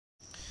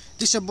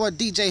This your boy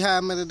DJ High,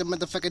 man, the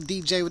motherfucking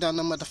DJ without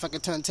no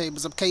motherfucking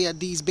turntables. I'm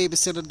KID's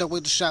babysitter, don't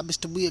wait to shop,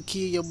 Mr. We'll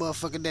kill your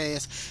motherfucking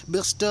ass.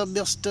 Mister,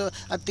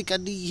 I think I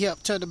need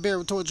help. Turn the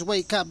barrel towards your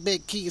way, cop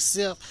back, kill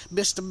yourself.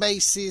 Mr.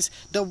 Macy's,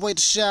 don't wait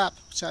to shop.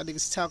 What y'all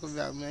niggas talking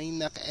about, man? You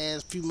knock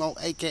ass, a few more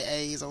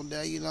AKAs on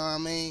there, you know what I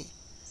mean?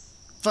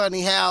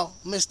 Funny How,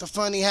 Mr.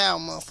 Funny How,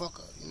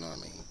 motherfucker, you know what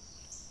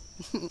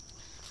I mean?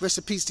 Rest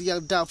in peace to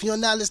Young Dolph. If you're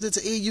not listening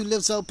to EU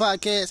Live So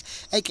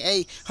Podcast,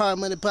 aka Hard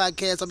Money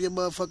Podcast, I'm your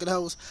motherfucking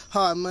host,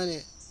 Hard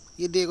Money.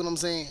 You dig what I'm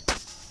saying?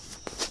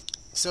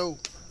 So,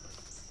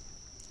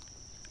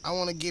 I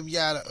want to give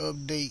y'all an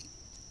update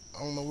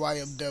on the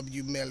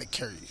YMW Melly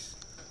case.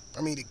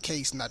 I mean the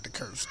case, not the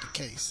curse, the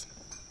case.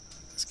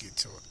 Let's get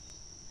to it.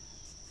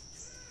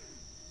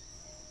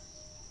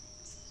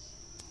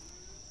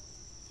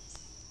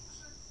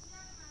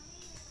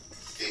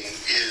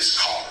 Is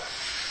copper.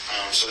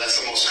 So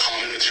that's the most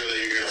common material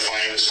that you're going to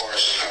find as far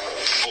as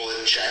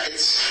bullet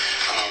jackets.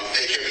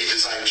 They can be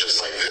designed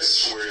just like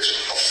this, where it's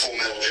a full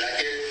metal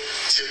jacket.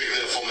 Typically,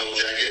 a full metal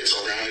jacket is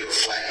a rounded or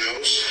flat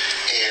nose,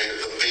 and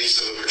the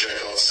base of the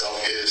projectile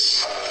itself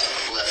is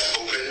left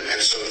open.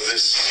 And so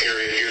this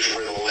area here is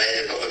where the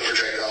lead of the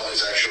projectile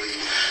is actually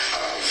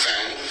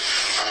found.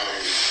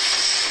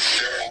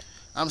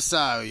 I'm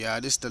sorry,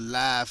 y'all. This is the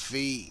live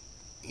feed.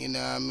 You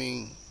know what I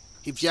mean?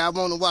 If y'all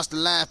want to watch the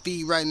live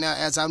feed right now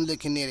as I'm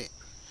looking at it,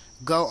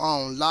 go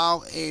on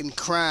Law and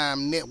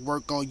Crime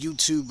Network on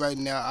YouTube right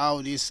now.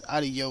 All this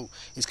audio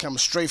is coming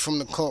straight from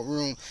the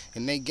courtroom,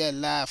 and they got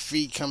live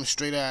feed coming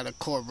straight out of the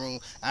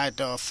courtroom out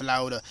there in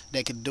Florida.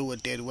 They can do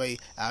it that way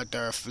out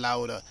there in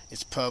Florida.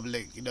 It's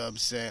public, you know what I'm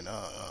saying,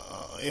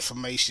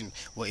 information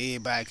where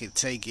everybody can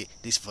take it.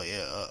 This for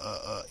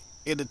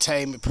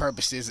entertainment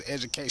purposes,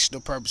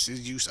 educational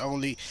purposes, use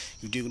only.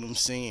 You do what I'm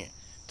saying?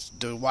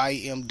 The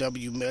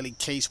YMW Melly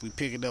case, we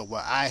pick it up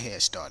where I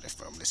had started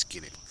from. Let's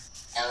get it.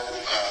 There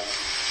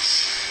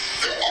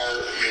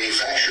are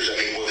manufacturers that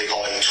make what they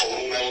call a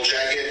total metal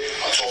jacket.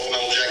 A total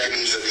metal jacket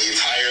means that the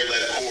entire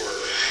lead core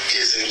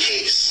is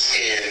encased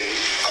in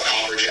a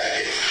copper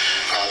jacket.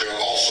 There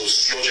are also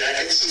steel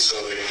jackets, and so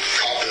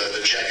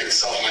the jacket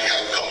itself might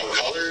have a copper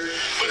color,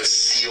 but it's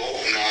steel,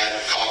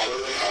 not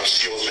copper.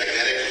 Steel is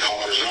magnetic,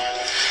 copper is not.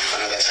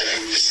 That's how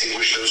you would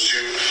distinguish those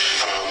two.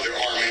 There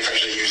are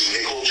manufacturers that use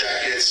nickel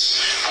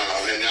jackets,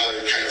 and now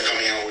they're kind of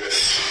coming out with,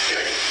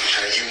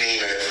 kind of you name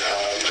it.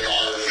 There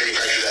are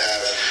manufacturers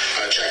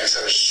that have jackets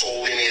that are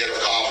solely made out of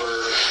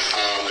copper.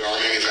 There are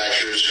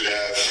manufacturers who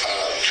have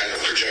kind of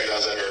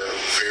projectiles that are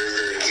very,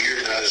 very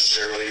weird, not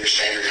necessarily your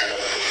standard kind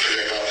of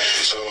projectile.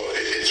 So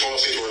it's one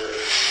of those things where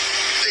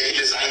they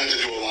design them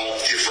to do a lot of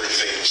different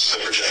things,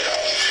 the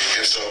projectiles.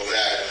 And so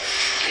that,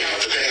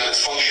 depending on its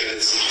function,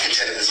 its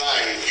intended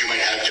design, you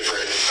might have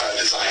different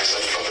designs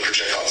of the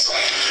projectile itself.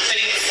 So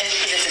you said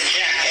it's a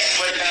jacket.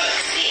 What about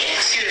the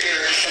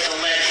interior of the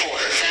lead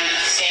core? Is that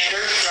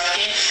standard throughout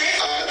the industry?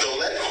 The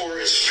lead core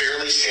is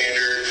fairly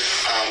standard.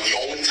 The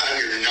only time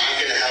you're not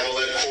going to have a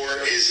lead core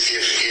is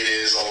if it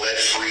is a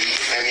lead-free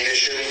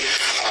ammunition.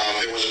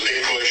 There was a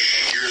big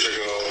push years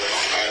ago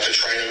to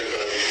try to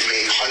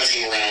make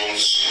hunting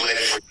rounds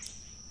lead-free.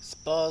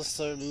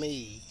 Sponsor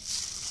me,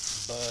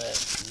 Bud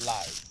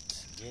Light.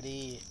 Get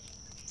it?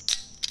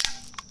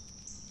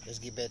 Let's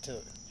get back to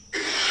it.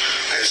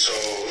 And so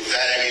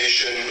that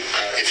ammunition,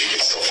 if you can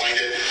still find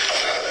it,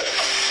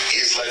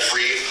 is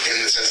lead-free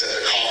in the sense that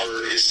the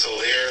copper is still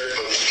there,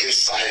 but the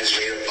inside is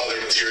made of other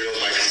materials.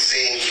 It might be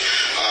zinc,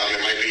 it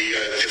might be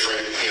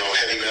different,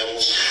 heavy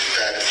metals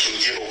that can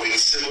give a weight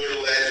similar to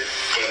lead,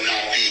 but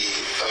not be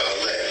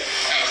lead.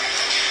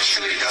 So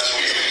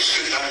it's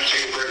good time to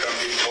take a break. I'm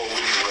being told we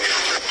need to wait for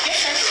a break. All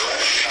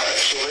right.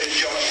 So ladies and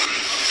gentlemen,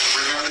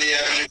 remember the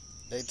avenue.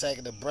 They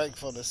taking a break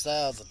for the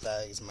sounds of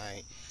things,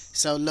 man.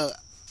 So look,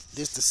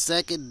 this the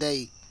second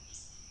day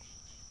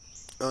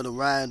of the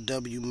Ryan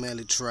W.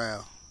 Melly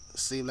trial. It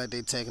seems like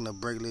they taking a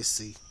break. Let's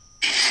see.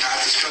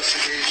 Not discuss the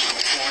case.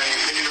 Don't form any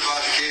opinion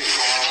about the case.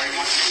 So I only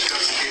want to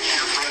discuss the case in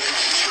your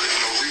presence. There's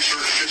no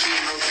research. Just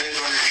leave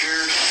notepads on your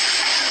chairs,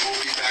 and we'll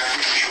be back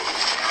with you shortly.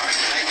 All right.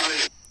 Thank you,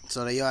 ladies.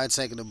 So they are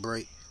taking a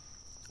break.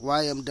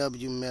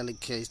 YMW Melly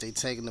case. They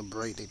taking a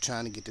break. They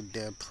trying to get the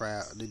death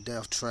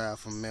trial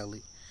from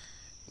Melly.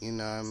 You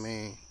know what I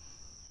mean?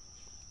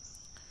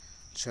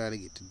 Try to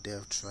get the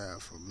death trial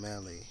for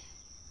Melly.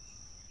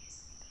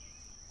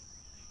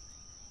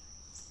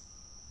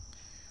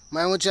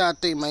 Man, what y'all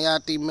think, man? Y'all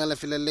think Melly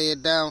finna lay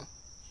it down?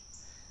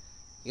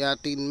 Y'all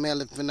think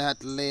Melly finna have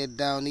to lay it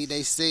down?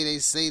 They say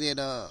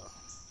that,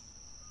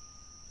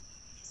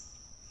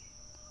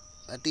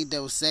 I think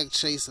that was Sack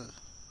Chaser.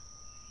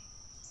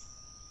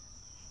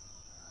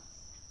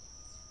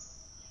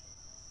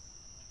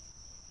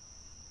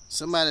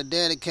 Somebody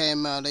daddy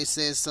came out, they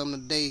said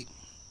something today.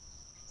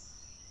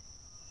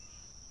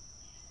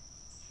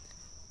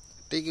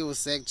 I think it was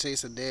Sack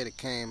Chaser daddy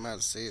came out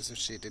and said some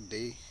shit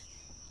today.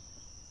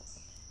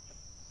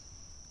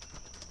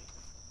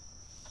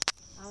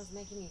 I was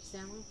making you a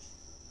sandwich.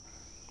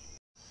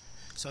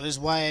 So this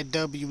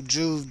YNW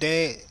Juve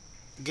dad,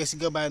 I guess he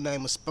go by the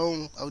name of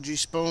Spoon, OG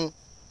Spoon.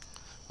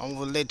 I'm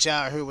gonna let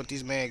y'all hear what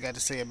this man got to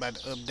say about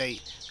the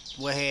update.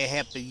 What had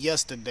happened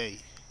yesterday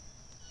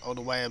on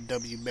the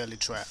YFW Melly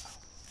trial.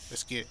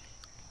 Let's get it.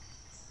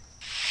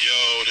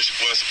 Yo, this your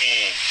boy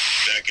Spoon,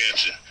 back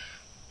at you.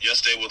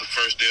 Yesterday was the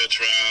first day of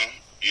trial.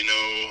 You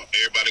know,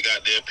 everybody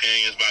got their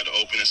opinions about the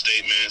opening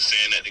statement,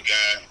 saying that the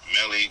guy,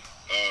 Melly,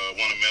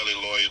 one of Melly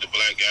lawyers, the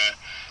black guy,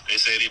 they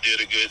said he did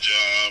a good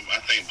job.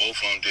 I think both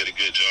of them did a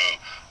good job,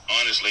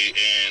 honestly.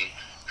 And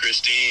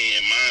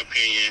Christine, in my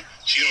opinion,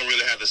 she don't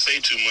really have to say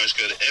too much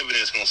because the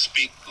evidence going to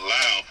speak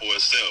loud for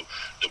itself.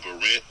 The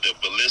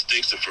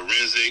ballistics, the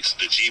forensics,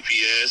 the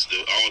GPS,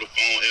 all the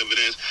phone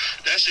evidence,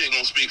 that shit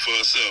going to speak for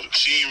itself.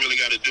 She ain't really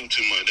got to do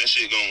too much. That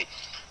shit going to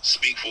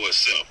speak for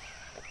itself.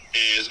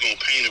 And it's going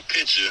to paint a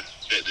picture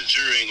that the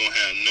jury ain't going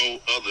to have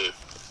no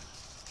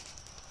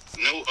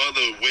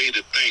other way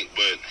to think,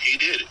 but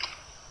he did it.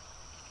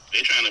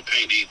 They trying to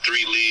paint these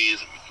three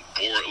leads,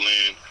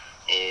 Portland,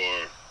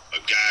 or a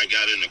guy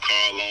got in the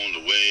car along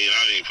the way.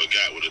 I even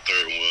forgot what the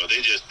third one was.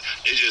 They just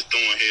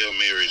throwing Hail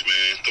Marys,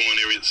 man. Throwing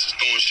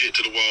shit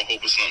to the wall,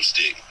 hoping something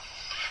stick.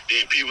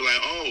 Then people like,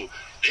 oh,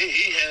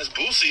 he has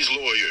Boosie's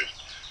lawyer.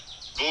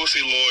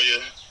 Boosie lawyer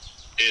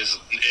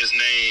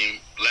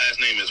last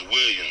name is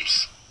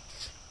Williams.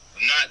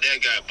 Not that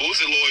guy.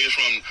 Boosie lawyer's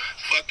from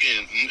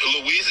fucking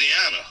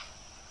Louisiana.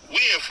 We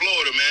in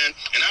Florida, man.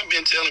 And I've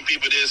been telling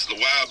people this a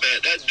while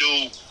back. That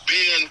dude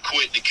been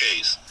quit the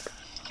case.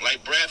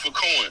 Like Bradford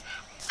Cohen,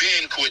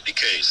 been quit the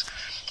case.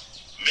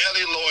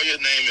 Melly lawyer's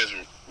name is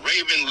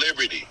Raven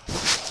Liberty.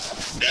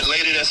 That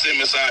lady that's sitting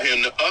beside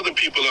him, the other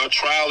people are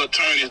trial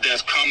attorneys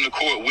that's come to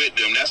court with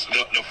them. That's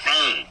the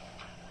firm.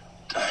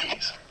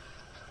 Thanks.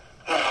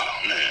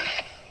 Oh, man.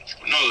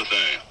 Another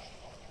thing.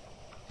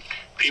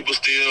 People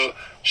still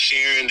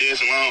sharing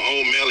this around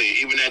old Melly.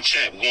 Even that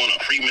chat going on,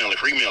 free Melly,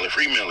 free Melly,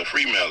 free Melly,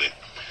 free Melly.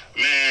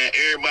 Man,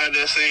 everybody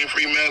that's saying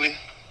free Melly,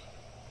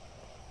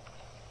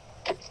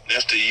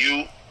 that's to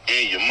you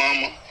and your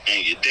mama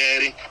and your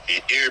daddy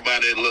and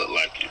everybody that look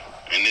like you.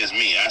 And it's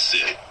me, I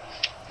said it.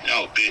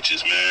 Y'all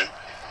bitches, man.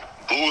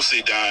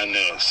 Boosie down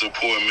there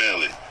support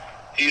Melly.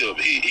 He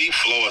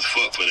flow as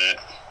fuck for that.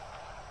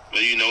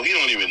 But you know, he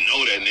don't even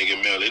know that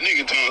nigga Melly. That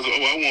nigga tells, oh,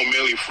 I want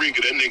Melly free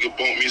because that nigga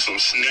bought me some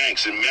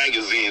snacks and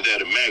magazines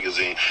at a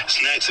magazine.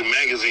 Snacks and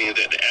magazines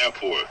at the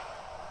airport.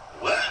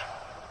 What?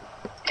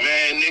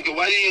 Man, nigga,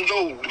 why you didn't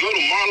go to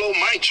Marlo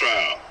Mike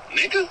trial,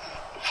 nigga?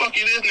 Fuck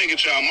you this nigga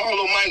trial.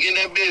 Marlo Mike in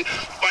that bitch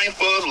fight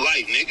for his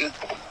life, nigga.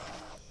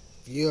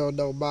 You don't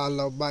know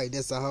Marlo Mike,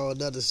 that's a whole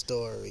nother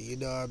story. You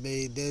know what I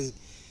mean?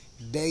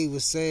 They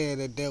was saying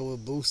that there was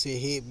Boosie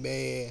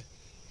Hitman.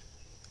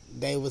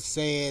 They was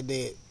saying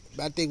that,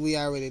 I think we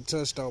already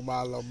touched on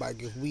Marlo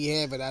Mike. If we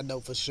haven't, I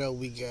know for sure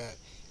we got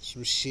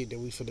some shit that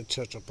we finna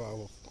touch up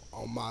on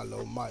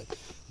Marlo Mike.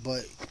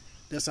 But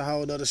that's a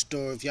whole other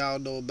story. If y'all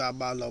know about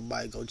Marlo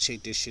Mike, go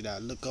check this shit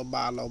out. Look up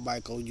Marlo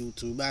Mike on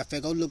YouTube. Matter of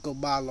fact, go look up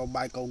Marlo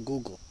Mike on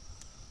Google.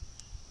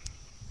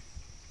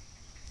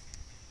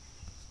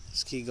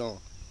 Let's keep going.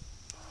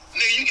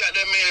 Nigga, you got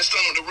that man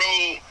stuck on the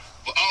road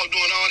for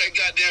doing all that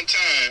goddamn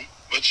time,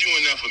 but you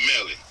in there for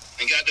Melly.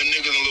 And got them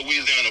niggas in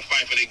Louisiana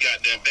fighting for their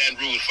goddamn Baton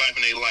Rouge, fighting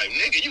for their life.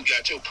 Nigga, you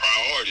got your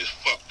priorities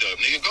fucked up.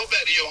 Nigga, go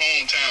back to your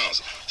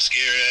hometowns,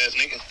 scary ass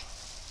nigga.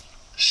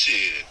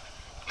 Shit.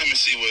 Let me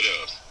see what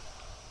else.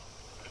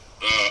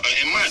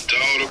 And my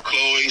daughter,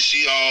 Chloe,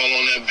 she all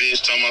on that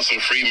bitch talking about some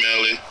free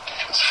Melly.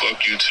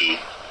 Fuck you too.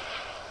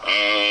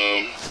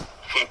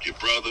 Fuck your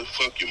brother,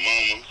 fuck your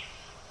mama.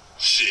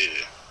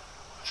 Shit.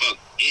 Fuck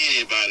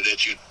anybody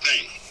that you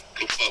think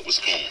could fuck with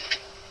Spoon.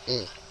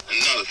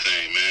 Another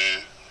thing,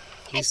 man.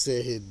 He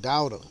said his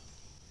daughter.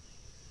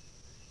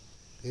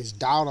 His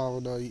daughter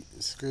over there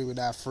screaming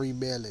out free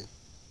Melly.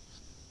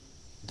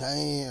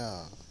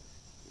 Damn.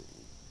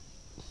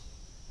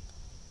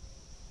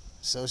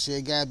 So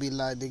shit gotta be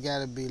like, they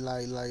gotta be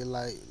like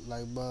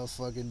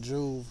motherfucking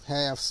Drew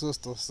half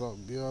sister or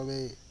something, you know what I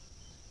mean?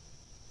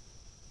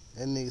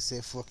 That nigga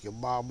said fuck your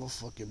mama,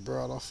 fuck your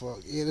brother,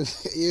 fuck. Yeah,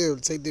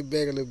 take that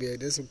back a little bit.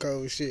 That's some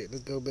cold shit.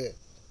 Let's go back.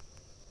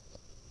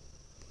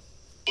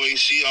 Boy,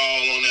 she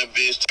all on that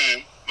bitch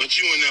time, but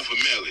you in there for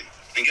Melly.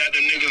 And got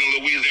them niggas in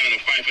Louisiana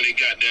fighting for their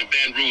goddamn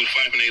Baton Rouge,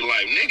 fighting for their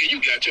life. Nigga,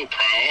 you got your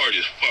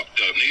priorities fucked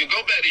up. Nigga,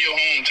 go back to your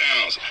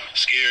hometowns,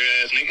 scary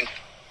ass nigga.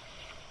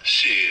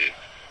 Shit.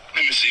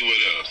 Let me see what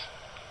else.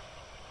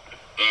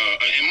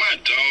 And my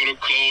daughter,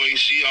 Chloe,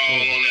 she all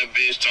on that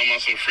bitch talking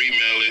about some free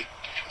Melly.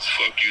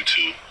 Fuck you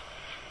too.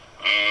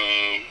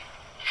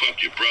 Fuck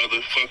your brother,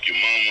 fuck your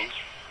mama.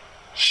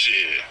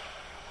 Shit.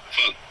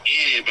 Fuck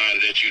anybody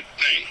that you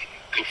think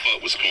could fuck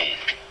with Spoon.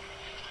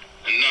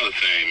 Another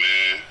thing,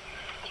 man.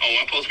 Oh,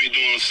 I'm supposed to be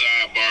doing a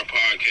sidebar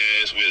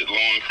podcast with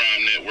Law and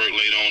Crime Network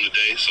later on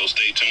today, so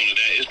stay tuned to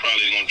that. It's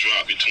probably going to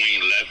drop between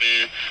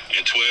 11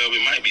 and 12.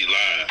 It might be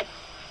live,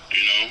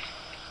 you know?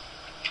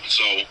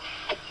 So,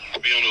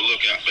 be on the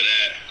lookout for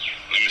that.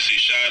 Let me see.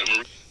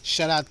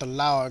 Shout out to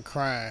Law and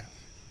Crime.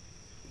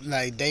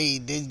 Like,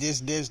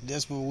 that's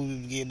where we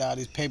was getting all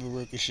this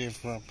paperwork and shit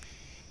from.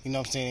 You know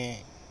what I'm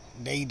saying?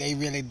 They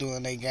really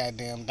doing their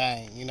goddamn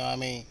thing. You know what I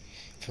mean?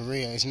 For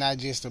real, it's not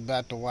just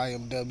about the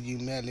YMW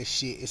Melly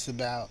shit. It's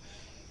about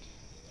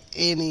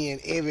any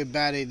and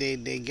everybody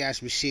that got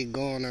some shit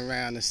going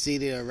around the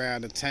city,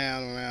 around the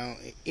town, around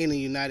in the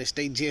United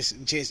States.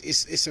 Just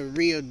it's a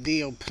real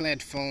deal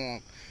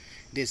platform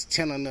that's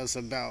telling us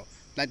about,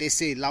 like they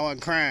say, law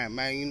and crime,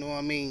 man. You know what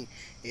I mean?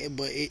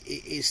 But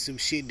it's some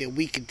shit that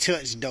we can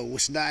touch, though.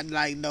 It's not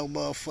like no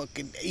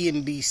motherfucking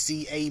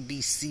NBC,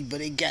 ABC,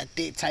 but it got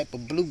that type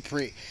of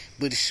blueprint.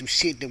 But it's some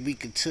shit that we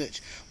can touch.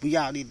 We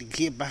all need to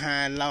get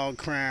behind law and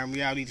crime.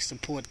 We all need to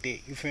support that.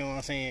 You feel what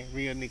I'm saying?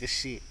 Real nigga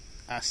shit.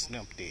 I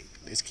stumped it.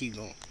 Let's keep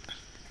going.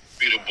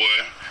 Be the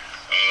boy.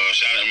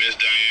 Shout out Miss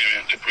Diane,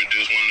 one of the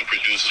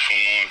producers from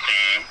Law and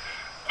Crime.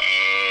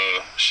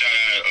 Shout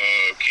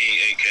out King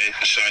AK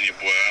for shouting your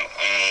boy out.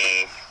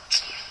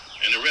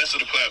 And the rest of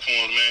the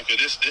platforms, man,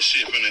 because this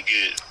shit finna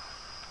get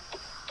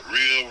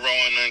real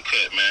raw and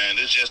uncut, man.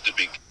 This just the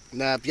beginning.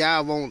 Now, if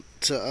y'all want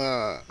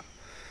to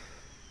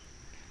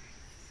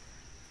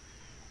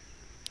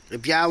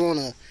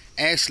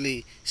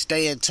actually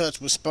stay in touch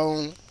with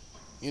Spoon,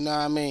 you know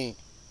what I mean?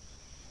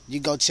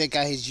 You go check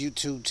out his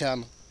YouTube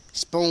channel,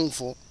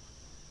 Spoonful,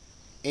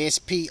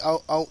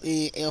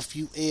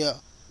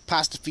 SPOONFUL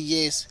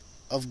apostrophe S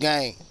of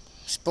game.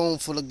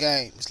 Spoonful of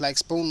game. It's like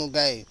spoon of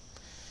game,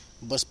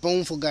 but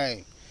spoonful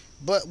game.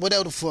 But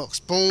whatever the fuck,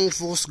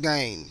 Spoonful's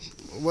game.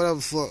 Whatever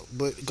the fuck.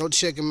 But go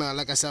check him out.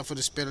 Like I said, I'm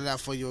finna spell it out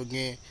for you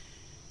again.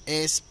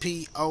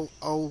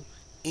 SPOONFUL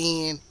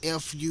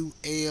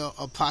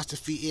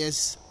apostrophe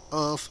S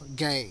of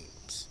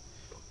games.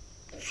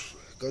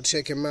 Go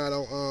check him out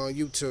on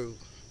YouTube.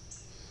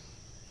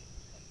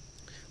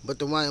 But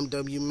the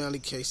YMW Melly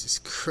case is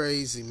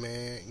crazy,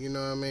 man. You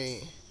know what I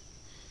mean?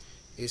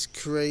 It's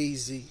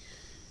crazy.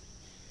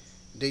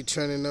 They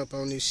turning up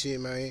on this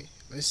shit, man.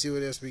 Let's see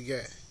what else we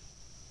got.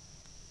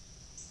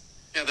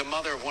 Yeah, the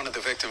mother of one of the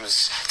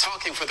victims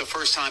talking for the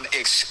first time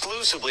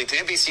exclusively to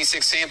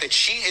NBC6, saying that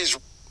she is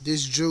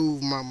This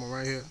Juve mama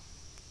right here.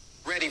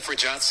 ready for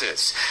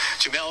justice.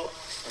 Jamel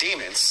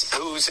Demons,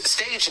 whose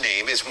stage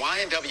name is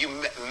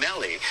YNW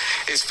Melly,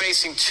 is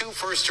facing 2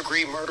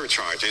 first-degree murder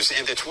charges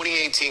in the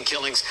 2018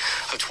 killings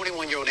of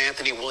 21-year-old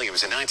Anthony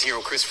Williams and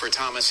 19-year-old Christopher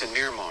Thomas in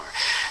Miramar.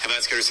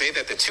 Investigators say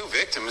that the 2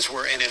 victims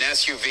were in an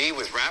SUV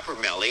with rapper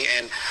Melly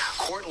and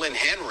Cortland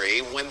Henry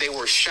when they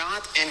were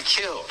shot and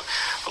killed.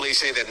 Police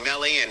say that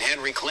Melly and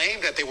Henry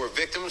claimed that they were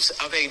victims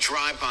of a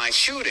drive-by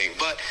shooting,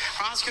 but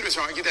prosecutors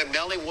argue that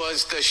Melly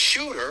was the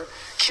shooter,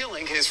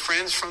 killing his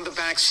friends from the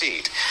back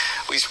seat.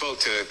 We spoke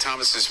to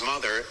Thomas's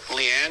mother,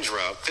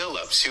 Leandra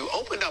Phillips, who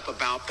opened up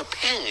about the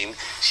pain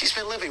she's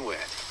been living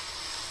with.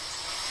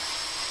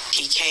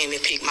 He came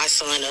and picked my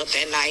son up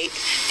that night,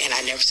 and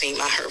I never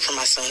heard from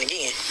my son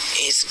again.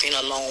 It's been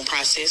a long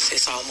process.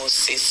 It's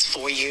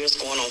 4 years,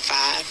 going on 5.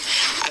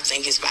 I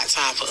think it's about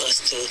time for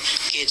us to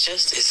get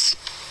justice.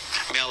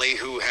 Melly,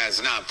 who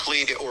has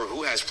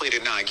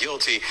pleaded not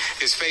guilty,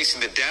 is facing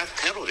the death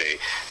penalty.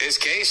 This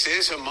case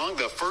is among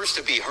the first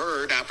to be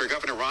heard after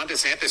Governor Ron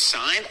DeSantis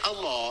signed a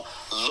law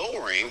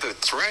lowering the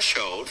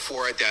threshold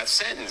for a death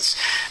sentence.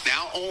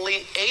 Now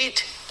only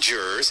 8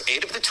 jurors,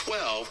 8 of the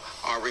 12,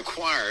 are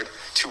required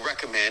to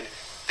recommend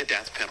the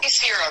death penalty.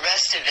 He's here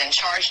arrested and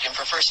charged him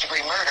for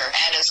first-degree murder,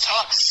 and as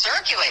talk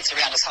circulates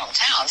around his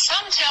hometown,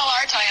 some tell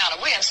our Tiana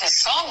Williams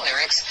his song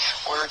lyrics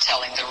were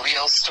telling the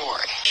real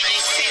story. They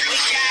said we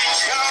got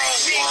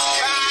Charles Big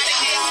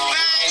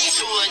Body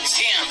to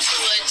attempt.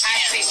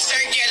 I say, sir,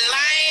 you're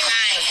lying.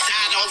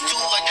 I don't do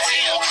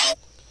attempt.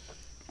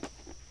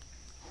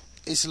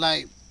 It's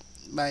like,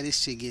 man,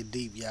 this shit get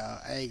deep, y'all.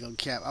 I ain't gonna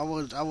cap. I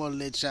want to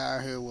let y'all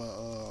hear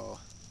what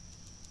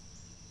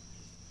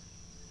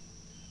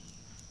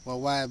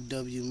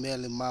YMW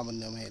Melly mama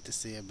and them had to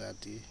say about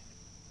this.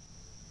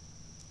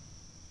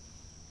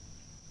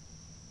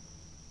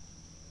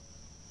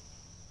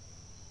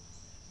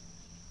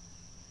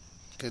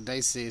 Cause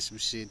they said some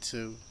shit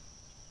too.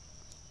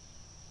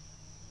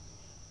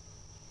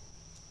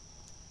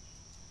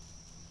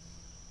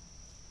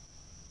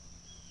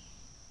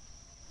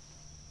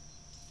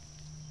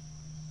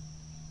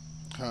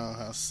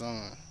 Her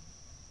son.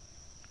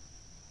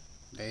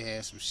 They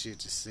had some shit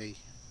to say.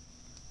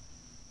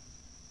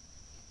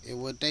 And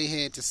what they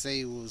had to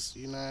say was,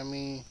 you know what I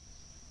mean?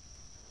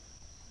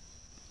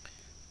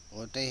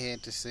 What they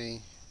had to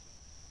say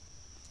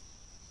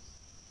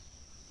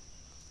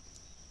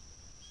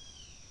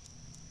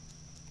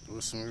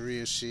was some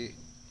real shit,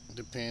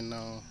 depending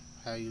on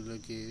how you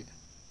look at it.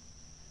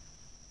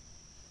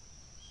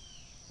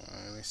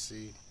 Alright, let's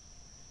see.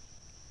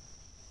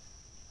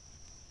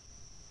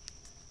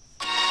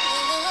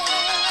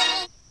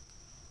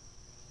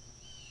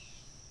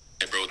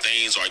 Bro,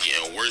 things are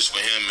getting worse for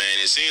him, man.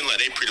 It seems like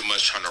they pretty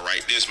much trying to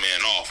write this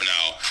man off.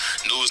 Now,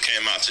 news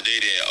came out today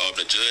that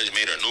the judge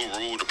made a new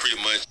rule to pretty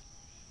much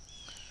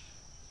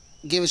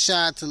give a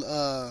shout out to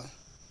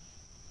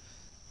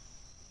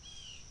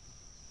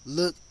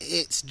Look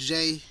It's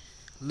J,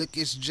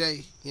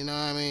 you know what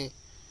I mean?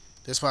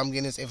 That's why I'm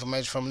getting this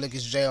information from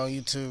Lucas J on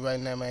YouTube right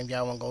now, man. If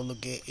y'all want to go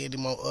look at any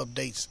more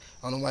updates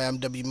on the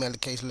YMW Melly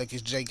case,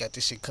 Lucas J got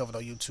this shit covered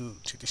on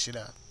YouTube. Check this shit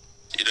out.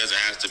 It doesn't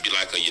have to be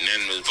like a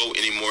unanimous vote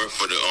anymore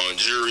for the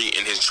jury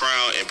in his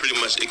trial, and pretty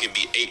much it can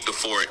be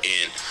 8-4.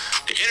 And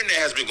the internet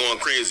has been going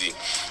crazy.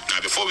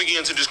 Now, before we get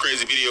into this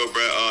crazy video,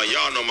 bro,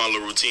 y'all know my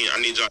little routine. I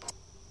need y'all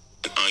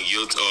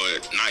guilty or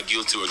not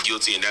guilty or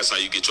guilty, and that's how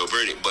you get your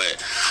verdict.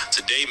 But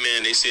today,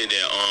 man, they said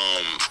that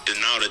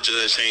now the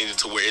judge changed it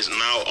to where it's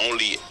now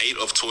only 8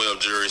 of 12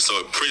 juries.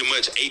 So pretty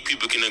much 8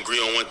 people can agree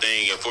on one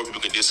thing and 4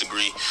 people can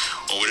disagree,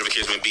 or whatever the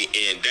case may be,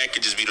 and that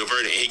could just be the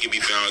verdict, and he can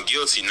be found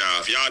guilty. Now,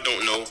 if y'all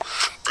don't know,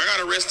 Bro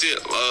got arrested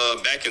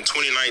back in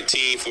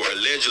 2019 for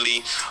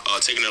allegedly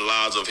taking the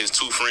lives of his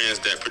 2 friends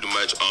that pretty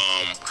much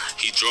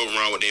he drove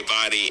around with their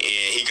body,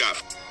 and he got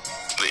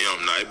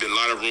him. Now, there's been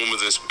a lot of rumors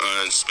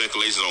and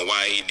speculations on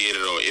why he did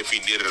it or if he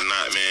did it or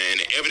not, man. And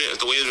the evidence,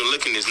 the way it's been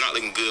looking, is not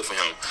looking good for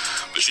him.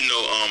 But you know,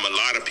 a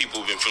lot of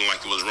people have been feeling like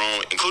it was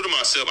wrong, including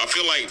myself. I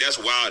feel like that's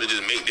wild to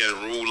just make that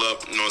rule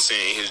up. You know what I'm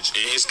saying?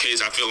 In his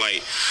case, I feel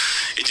like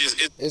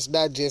it's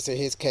not just in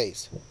his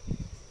case.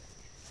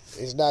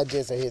 It's not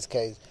just in his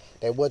case.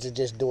 They wasn't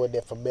just doing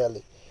that for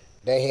Melly.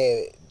 They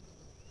had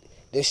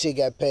this shit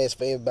got passed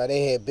for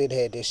everybody. They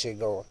had this shit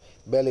going.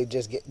 Melly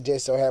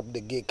just so happened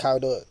to get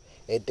caught up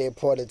at that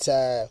point in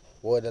time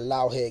where the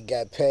law had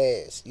got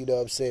passed. You know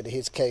what I'm saying?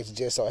 His case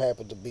just so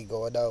happened to be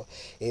going on.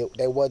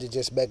 They wasn't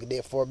just making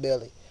that for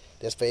Melly.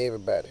 That's for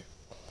everybody.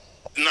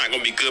 Not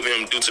going to be good for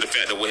him due to the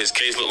fact that what his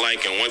case looked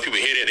like, and when people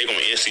hear that, they're going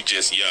to instantly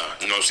just, you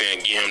know what I'm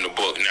saying, give him the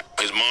book. Now,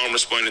 his mom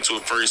responded to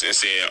it first and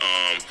said,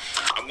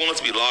 I'm going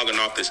to be logging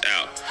off this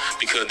out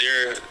because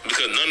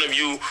none of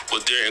you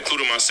was there,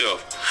 including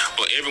myself,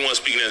 but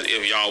everyone's speaking as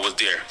if y'all was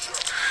there.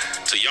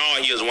 To y'all,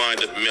 he is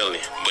wind up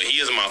Melly, but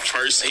he's my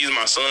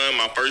son,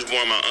 my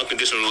firstborn, my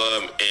unconditional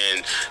love,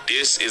 and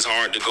this is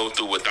hard to go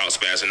through without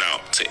spazzing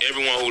out. To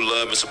everyone who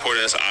love and support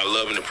us, I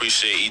love and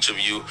appreciate each of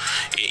you,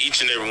 and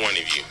each and every one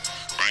of you.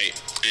 Right?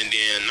 And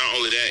then not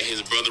only that,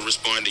 his brother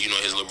responded, you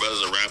know, his little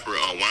brother's a rapper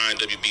on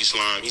YNWB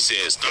Slime. He said,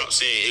 stop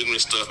saying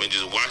ignorant stuff and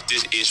just watch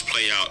this ish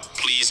play out,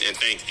 please and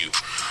thank you.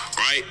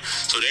 Right?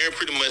 So they're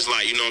pretty much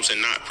like, you know what I'm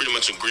saying, not pretty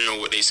much agreeing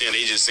with what they saying.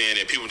 They just saying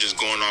that people just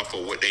going off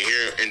of what they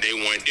hear and they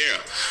weren't there.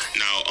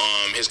 Now,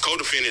 his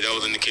co-defendant that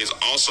was in the case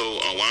also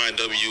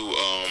YNW,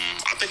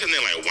 I think his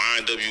name like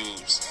YNW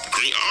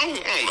Green, I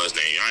don't know his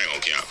name, I ain't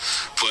gonna count.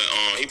 But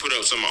he put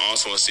up something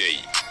also and said,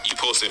 you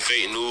posting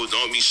fake news,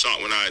 don't be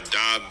shocked when I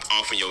dive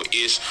off in your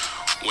ish,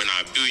 when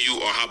I view you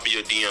or hop in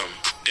your DM.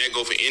 That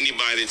go for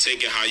anybody,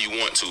 take it how you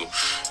want to.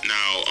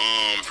 Now,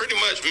 pretty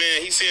much,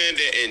 man, he's saying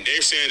that, and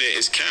they're saying that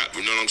it's cap,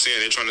 you know what I'm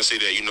saying? They're trying to say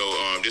that, you know,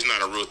 this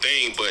not a real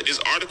thing, but this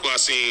article I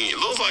seen, it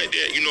looks like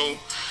that, you know,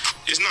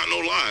 it's not no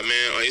lie,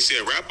 man. It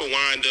said rapper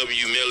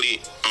YNW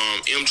Melly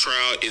M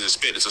trial is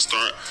expected to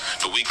start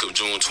the week of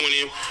June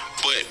 20th,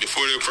 but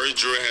before the first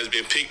jury has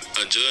been picked,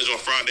 a judge on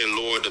Friday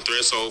lowered the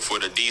threshold for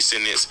the D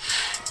sentence.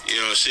 You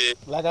know, shit.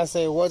 Like I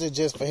said, it wasn't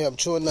just for him.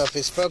 True enough,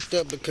 it's fucked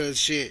up because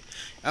shit.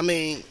 I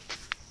mean,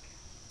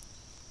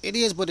 it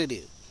is what it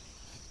is.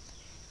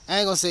 I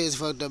ain't gonna say it's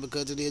fucked up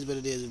because it is what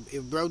it is.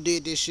 If bro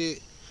did this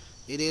shit,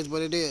 it is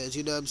what it is.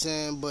 You know what I'm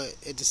saying? But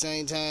at the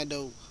same time,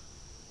 though,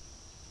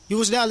 you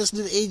was now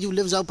listening to You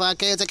Lives On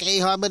Podcast, aka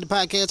Hard Money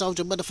Podcast, on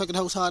your motherfucking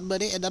host Hard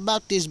Money, and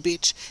about this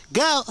bitch.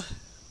 Go!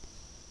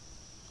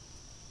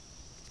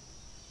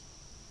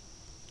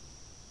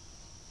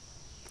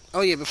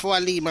 Oh yeah, before I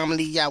leave, I'm gonna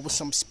leave y'all with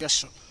something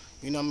special.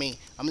 You know what I mean?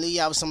 I'm gonna leave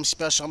y'all with something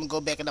special. I'm gonna go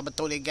back and I'm gonna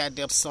throw that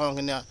goddamn song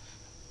in there.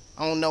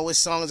 I don't know what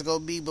song it's gonna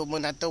be, but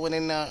when I throw it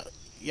in there,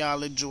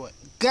 y'all enjoy it.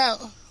 Go!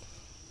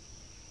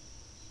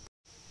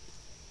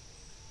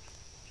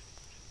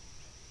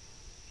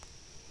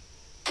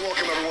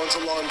 Welcome everyone to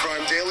Law and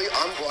Crime Daily.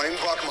 I'm Brian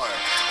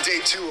Brockmeyer. Day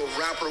 2 of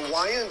rapper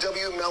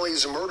YNW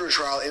Melly's murder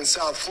trial in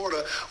South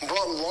Florida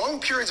brought long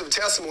periods of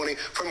testimony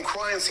from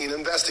crime scene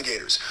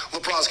investigators.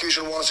 The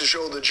prosecution wants to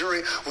show the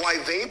jury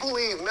why they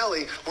believe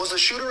Melly was the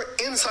shooter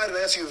inside an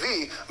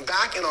SUV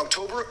back in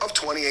October of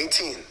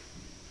 2018.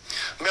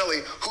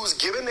 Melly, whose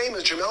given name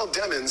is Jamel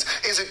Demons,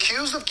 is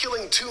accused of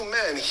killing 2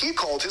 men he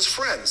called his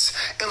friends.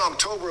 In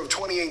October of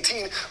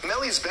 2018,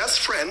 Melly's best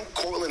friend,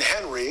 Cortland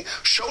Henry,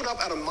 showed up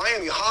at a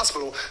Miami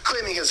hospital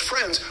claiming his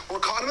friends were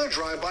caught in a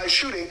drive-by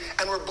shooting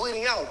and were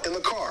bleeding out in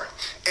the car.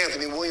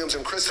 Anthony Williams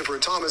and Christopher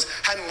Thomas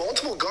had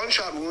multiple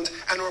gunshot wounds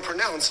and were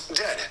pronounced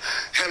dead.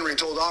 Henry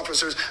told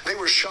officers they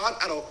were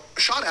shot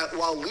at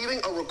while leaving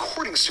a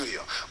recording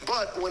studio.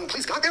 But when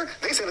police got there,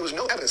 they said there was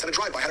no evidence that a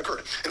drive-by had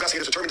occurred.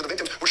 Investigators determined that the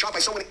victims were shot by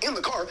someone in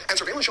the car, and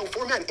surveillance showed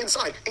 4 men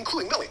inside,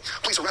 including Melly.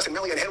 Police arrested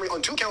Melly and Henry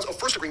on 2 counts of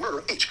first-degree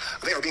murder each.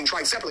 They are being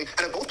tried separately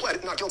and have both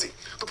pled not guilty.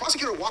 The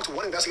prosecutor walked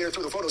one investigator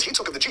through the photos he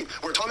took of the Jeep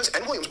where Thomas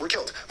and Williams were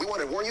killed. We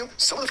want to warn you,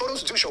 some of the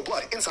photos do show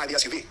blood inside the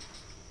SUV.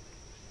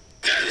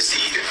 That is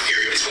the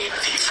area between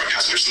the front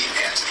passenger seat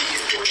and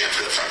the door jamb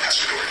for the front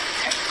passenger door.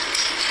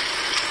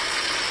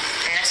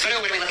 The next photo,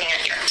 what are we looking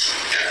at here?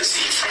 That is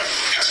the front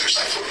passenger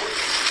side floorboard.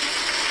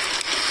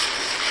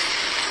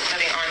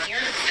 Moving on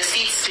here, the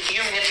seats, did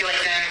you manipulate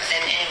them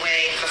in any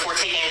way before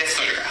taking this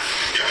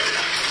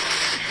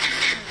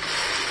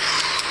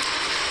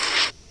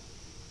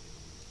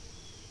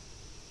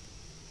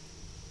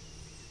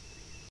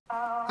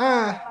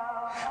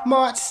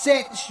March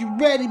 2nd, you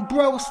ready,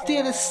 bro?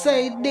 Still the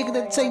same nigga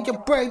that take your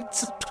brain to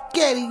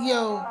spaghetti,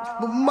 yo.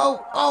 But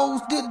more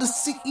O's than the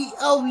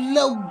CEO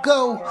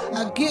logo.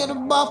 I get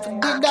them off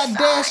and then I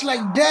dash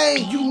like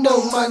Dave. You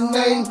know my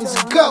name is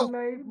Go.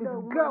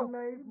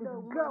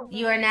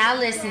 You are now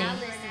listening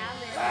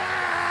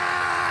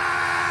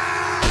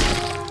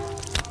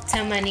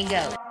to Money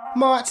Go.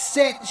 March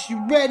 2nd,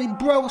 you ready,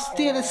 bro?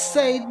 Still the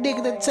same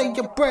nigga that take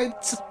your brain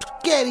to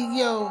spaghetti,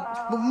 yo.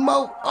 But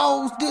more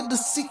O's than the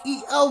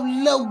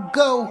CEO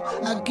logo.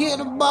 I get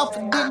them off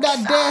and then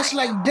I dash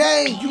like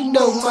Dave. You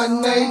know my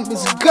name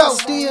is Go.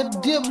 Still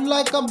dip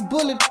like I'm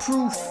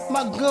bulletproof.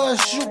 My gun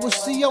shoot with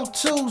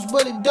CO2s,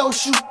 but it don't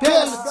shoot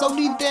pellets. Don't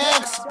need to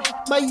ask me.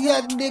 My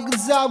young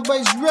niggas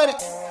always ready.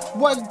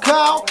 One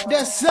call,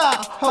 that's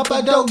all. Hope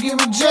I don't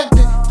get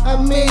rejected.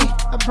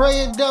 I pray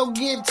it don't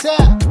get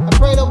tapped. I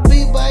pray those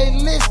people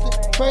ain't listening.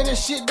 Pray that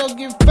shit don't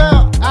get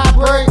found. I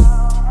pray.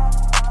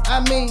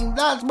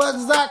 Not as much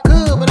as I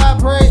could, but I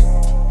pray.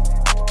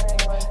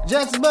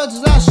 Just as much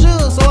as I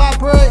should, so I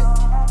pray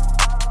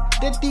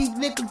that these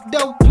niggas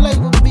don't play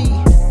with me.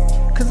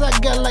 Cause I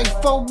got like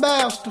 4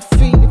 mouths to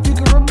feed. If you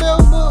can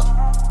remember,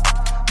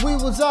 we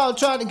was all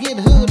trying to get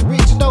hood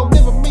rich. Don't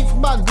remember me for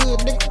my good,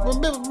 nigga.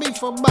 Remember me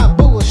for my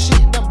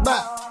bullshit. I'm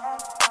out.